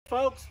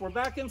folks, we're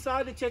back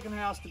inside the chicken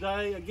house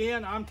today.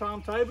 Again, I'm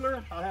Tom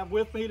Tabler. I have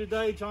with me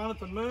today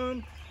Jonathan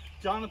Moon.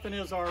 Jonathan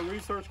is our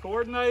research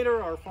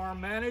coordinator, our farm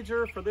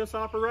manager for this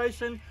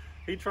operation.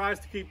 He tries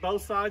to keep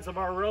both sides of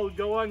our road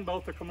going,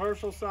 both the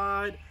commercial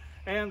side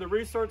and the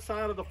research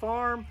side of the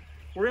farm.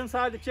 We're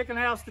inside the chicken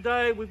house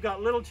today. We've got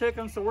little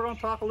chickens, so we're going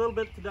to talk a little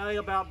bit today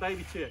about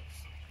baby chicks.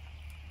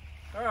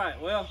 All right,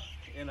 well,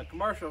 in a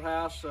commercial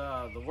house,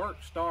 the work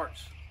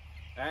starts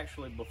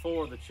actually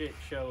before the chicks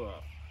show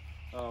up.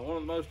 One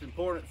of the most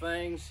important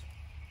things,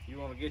 you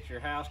want to get your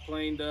house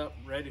cleaned up,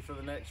 ready for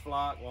the next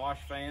flock, wash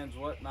fans,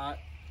 whatnot.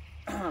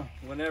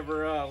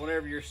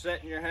 Whenever you're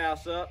setting your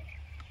house up,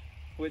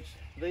 which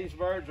these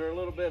birds are a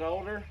little bit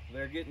older,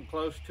 they're getting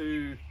close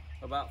to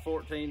about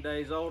 14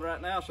 days old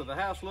right now, so the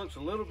house looks a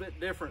little bit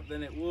different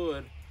than it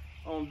would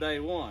on day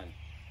one.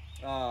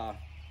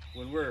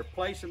 When we're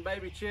placing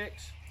baby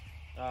chicks,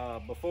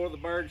 before the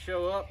birds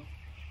show up,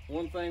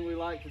 one thing we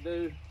like to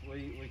do,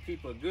 we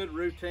keep a good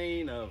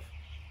routine of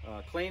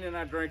cleaning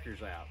our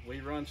drinkers out. We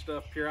run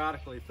stuff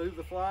periodically through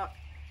the flock,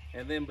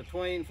 and then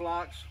between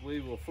flocks we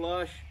will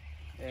flush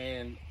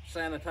and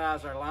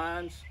sanitize our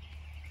lines.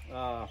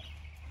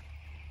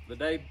 The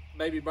day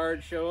baby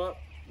birds show up,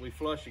 we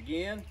flush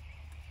again.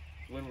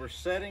 When we're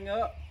setting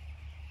up,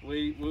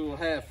 we will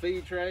have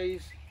feed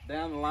trays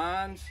down the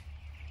lines.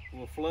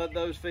 We'll flood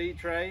those feed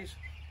trays.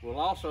 We'll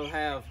also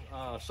have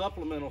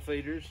supplemental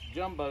feeders,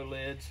 jumbo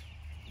lids,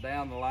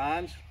 down the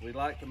lines. We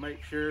like to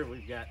make sure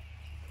we've got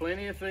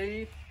plenty of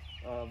feed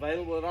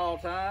available at all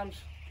times.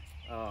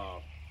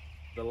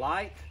 The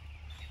light,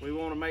 we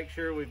want to make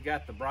sure we've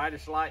got the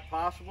brightest light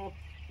possible.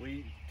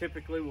 We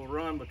typically will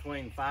run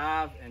between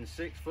 5 and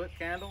 6 foot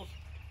candles.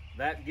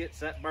 That gets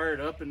that bird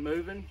up and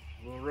moving.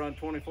 We'll run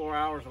 24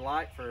 hours of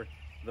light for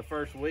the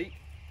first week.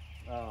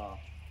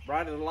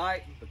 Brighter the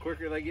light, the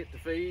quicker they get to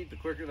feed, the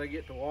quicker they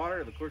get to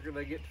water, the quicker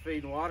they get to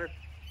feed and water,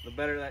 the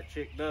better that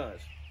chick does.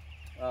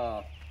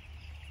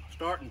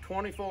 Starting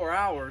 24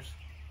 hours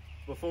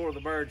before the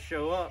birds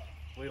show up,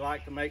 we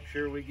like to make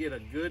sure we get a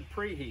good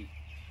preheat.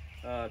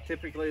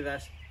 Typically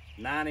that's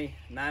 90,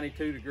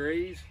 92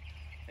 degrees,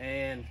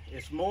 and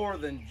it's more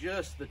than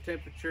just the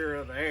temperature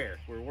of the air.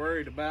 We're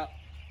worried about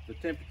the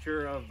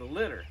temperature of the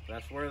litter.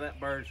 That's where that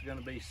bird's going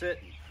to be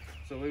sitting.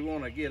 So we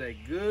want to get a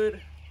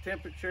good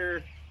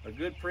temperature, a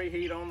good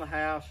preheat on the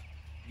house,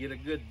 get a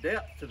good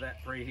depth to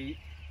that preheat.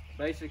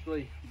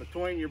 Basically,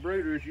 between your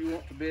brooders, you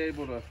want to be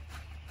able to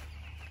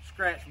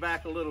scratch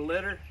back a little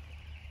litter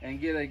and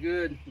get a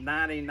good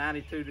 90,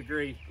 92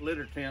 degree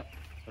litter temp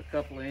a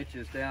couple of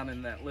inches down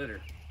in that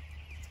litter.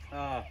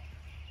 A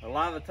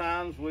lot of the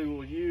times we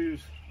will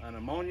use an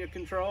ammonia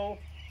control,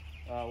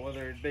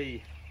 whether it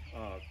be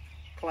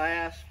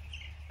class,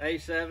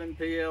 A7,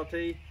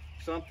 PLT,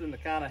 something to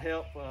kind of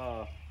help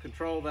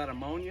control that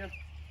ammonia.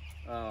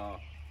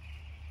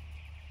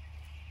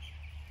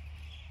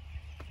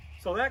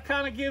 So that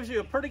kind of gives you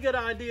a pretty good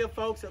idea,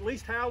 folks, at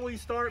least how we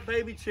start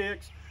baby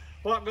chicks,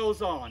 what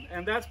goes on.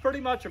 And that's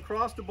pretty much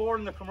across the board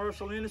in the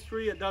commercial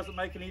industry. It doesn't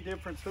make any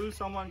difference who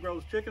someone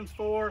grows chickens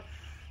for.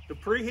 The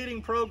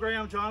preheating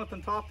program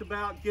Jonathan talked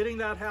about, getting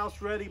that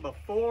house ready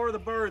before the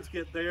birds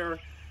get there,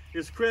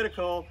 is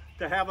critical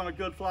to having a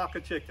good flock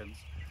of chickens.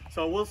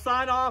 So we'll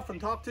sign off and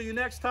talk to you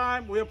next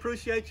time. We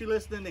appreciate you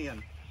listening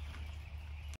in.